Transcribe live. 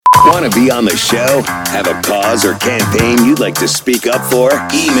Want to be on the show? Have a cause or campaign you'd like to speak up for?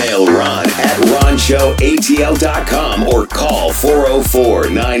 Email Ron at RonShowATL.com or call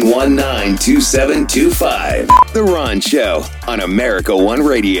 404-919-2725. The Ron Show on America One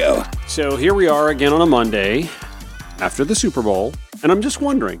Radio. So here we are again on a Monday after the Super Bowl, and I'm just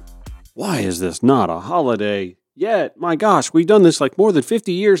wondering, why is this not a holiday yet? My gosh, we've done this like more than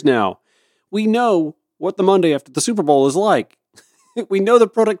 50 years now. We know what the Monday after the Super Bowl is like. We know the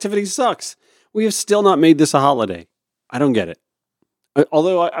productivity sucks. We have still not made this a holiday. I don't get it.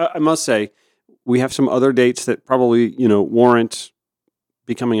 Although I must say, we have some other dates that probably, warrant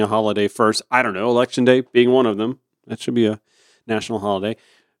becoming a holiday first. I don't know, Election Day being one of them. That should be a national holiday.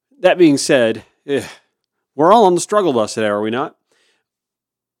 That being said, we're all on the struggle bus today, are we not?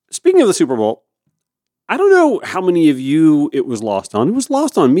 Speaking of the Super Bowl, I don't know how many of you it was lost on. It was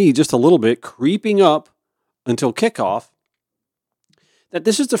lost on me just a little bit, creeping up until kickoff, that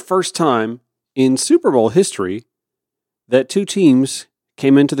this is the first time in Super Bowl history that two teams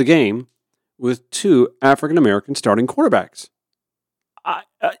came into the game with two African-American starting quarterbacks.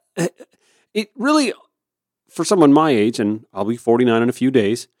 It really, for someone my age, and I'll be 49 in a few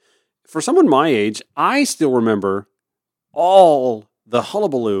days, for someone my age, I still remember all the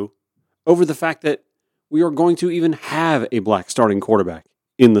hullabaloo over the fact that we are going to even have a black starting quarterback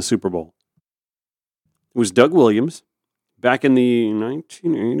in the Super Bowl. It was Doug Williams back in the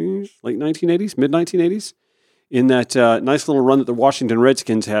 1980s, late 1980s, mid-1980s, in that nice little run that the Washington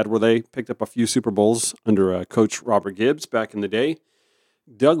Redskins had where they picked up a few Super Bowls under Coach Robert Gibbs back in the day.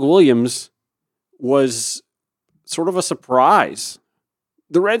 Doug Williams was sort of a surprise.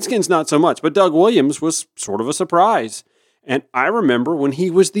 The Redskins, not so much, but Doug Williams was sort of a surprise. And I remember when he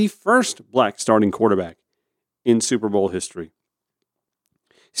was the first black starting quarterback in Super Bowl history.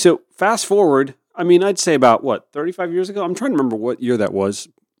 So fast forward, I'd say about, 35 years ago? I'm trying to remember what year that was.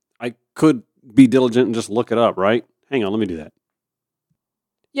 I could be diligent and just look it up, right? Hang on, let me do that.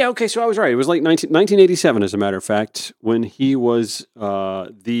 Yeah, okay, so I was right. It was like 1987, as a matter of fact, when he was not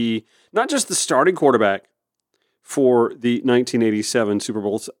just the starting quarterback for the 1987 Super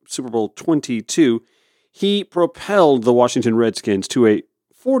Bowl 22, he propelled the Washington Redskins to a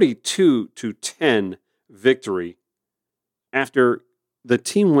 42-10 victory after the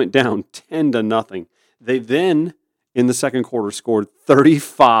team went down 10-0. They then, in the second quarter, scored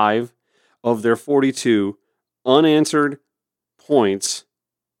 35 of their 42 unanswered points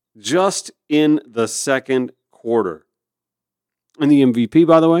just in the second quarter. And the MVP,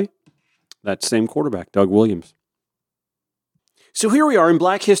 by the way, that same quarterback, Doug Williams. So here we are in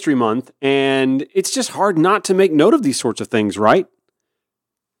Black History Month, and it's just hard not to make note of these sorts of things, right?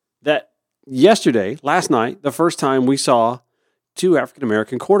 That last night, the first time we saw two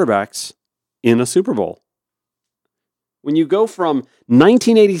African-American quarterbacks in a Super Bowl. When you go from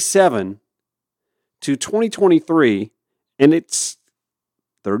 1987 to 2023, and it's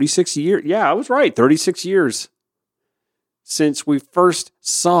 36 years. Yeah, I was right. 36 years since we first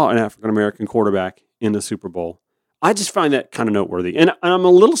saw an African-American quarterback in the Super Bowl. I just find that kind of noteworthy. And I'm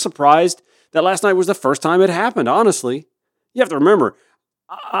a little surprised that last night was the first time it happened, honestly. You have to remember,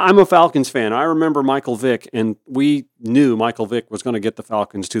 I'm a Falcons fan. I remember Michael Vick, and we knew Michael Vick was going to get the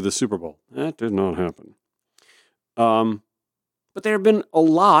Falcons to the Super Bowl. That did not happen. But there have been a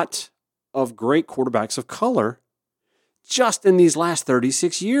lot of great quarterbacks of color just in these last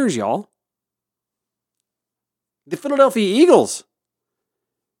 36 years, y'all. The Philadelphia Eagles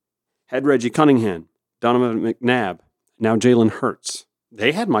had Reggie Cunningham, Donovan McNabb, now Jalen Hurts.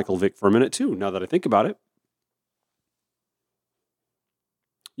 They had Michael Vick for a minute too, now that I think about it.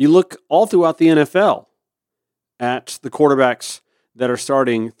 You look all throughout the NFL at the quarterbacks that are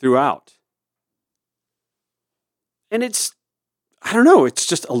starting throughout. And it's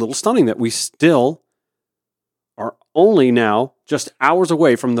just a little stunning that we still are only now just hours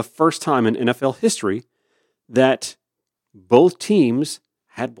away from the first time in NFL history that both teams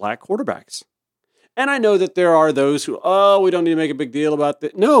had black quarterbacks. And I know that there are those who, we don't need to make a big deal about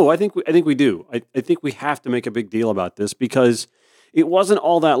this. No, I think we do. I think we have to make a big deal about this because it wasn't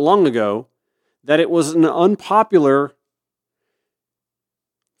all that long ago that it was an unpopular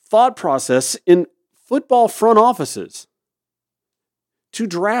thought process in football front offices to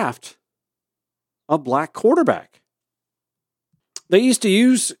draft a black quarterback. They used to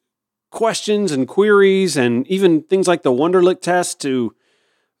use questions and queries and even things like the Wonderlic test to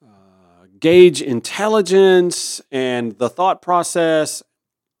gauge intelligence and the thought process.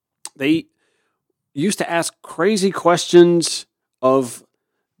 They used to ask crazy questions of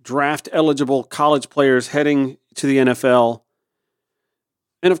draft-eligible college players heading to the NFL.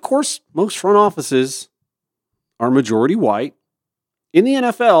 And of course, most front offices are majority white. In the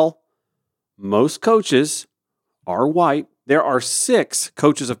NFL, most coaches are white. There are 6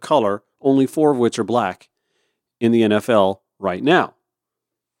 coaches of color, only 4 of which are black in the NFL right now.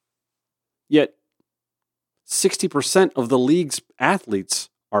 Yet 60% of the league's athletes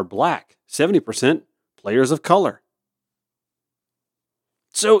are black, 70% players of color.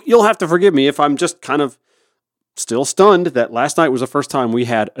 So you'll have to forgive me if I'm just kind of still stunned that last night was the first time we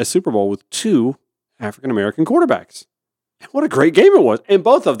had a Super Bowl with 2 African-American quarterbacks. What a great game it was. And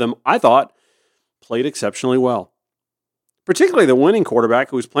both of them, I thought, played exceptionally well. Particularly the winning quarterback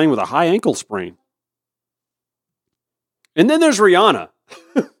who was playing with a high ankle sprain. And then there's Rihanna.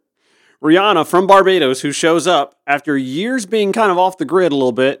 Rihanna from Barbados, who shows up after years being kind of off the grid a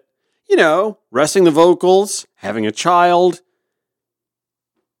little bit. You know, resting the vocals, having a child,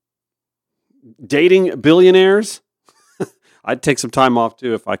 dating billionaires. I'd take some time off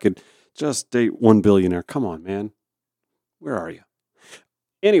too if I could just date one billionaire. Come on, man. Where are you?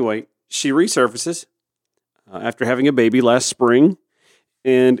 Anyway, she resurfaces after having a baby last spring,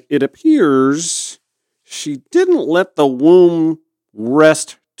 and it appears she didn't let the womb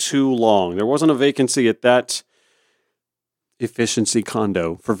rest too long. There wasn't a vacancy at that efficiency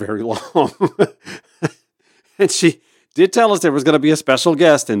condo for very long. And she did tell us there was going to be a special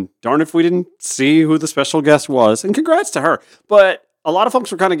guest, and darn if we didn't see who the special guest was. And congrats to her. But a lot of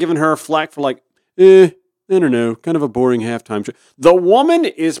folks were kind of giving her flack for like, I don't know, kind of a boring halftime show. The woman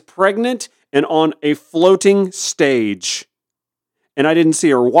is pregnant and on a floating stage. And I didn't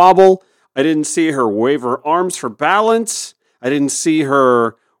see her wobble. I didn't see her wave her arms for balance. I didn't see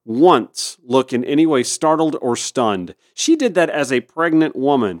her once look in any way startled or stunned. She did that as a pregnant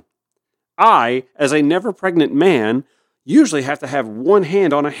woman. I, as a never pregnant man, usually have to have one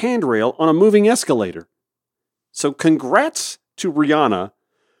hand on a handrail on a moving escalator. So congrats to Rihanna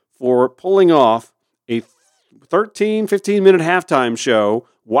for pulling off a 13, 15-minute halftime show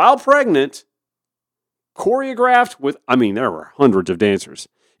while pregnant, choreographed with, there were hundreds of dancers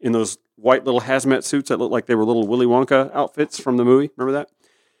in those white little hazmat suits that looked like they were little Willy Wonka outfits from the movie. Remember that?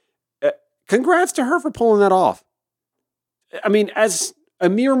 Congrats to her for pulling that off. As a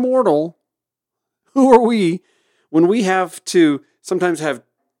mere mortal, who are we when we have to sometimes have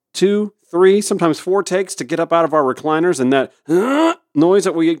 2, 3, sometimes 4 takes to get up out of our recliners and that noise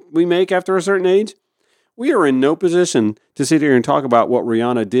that we make after a certain age? We are in no position to sit here and talk about what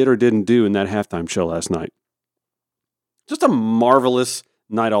Rihanna did or didn't do in that halftime show last night. Just a marvelous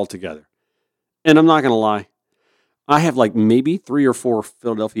night altogether. And I'm not going to lie. I have maybe 3 or 4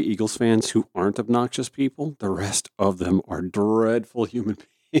 Philadelphia Eagles fans who aren't obnoxious people. The rest of them are dreadful human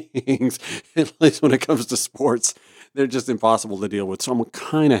beings. At least when it comes to sports, they're just impossible to deal with. So I'm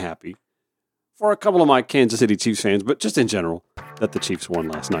kind of happy for a couple of my Kansas City Chiefs fans, but just in general, that the Chiefs won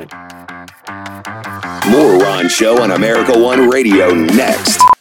last night. More Ron Show on America One Radio next.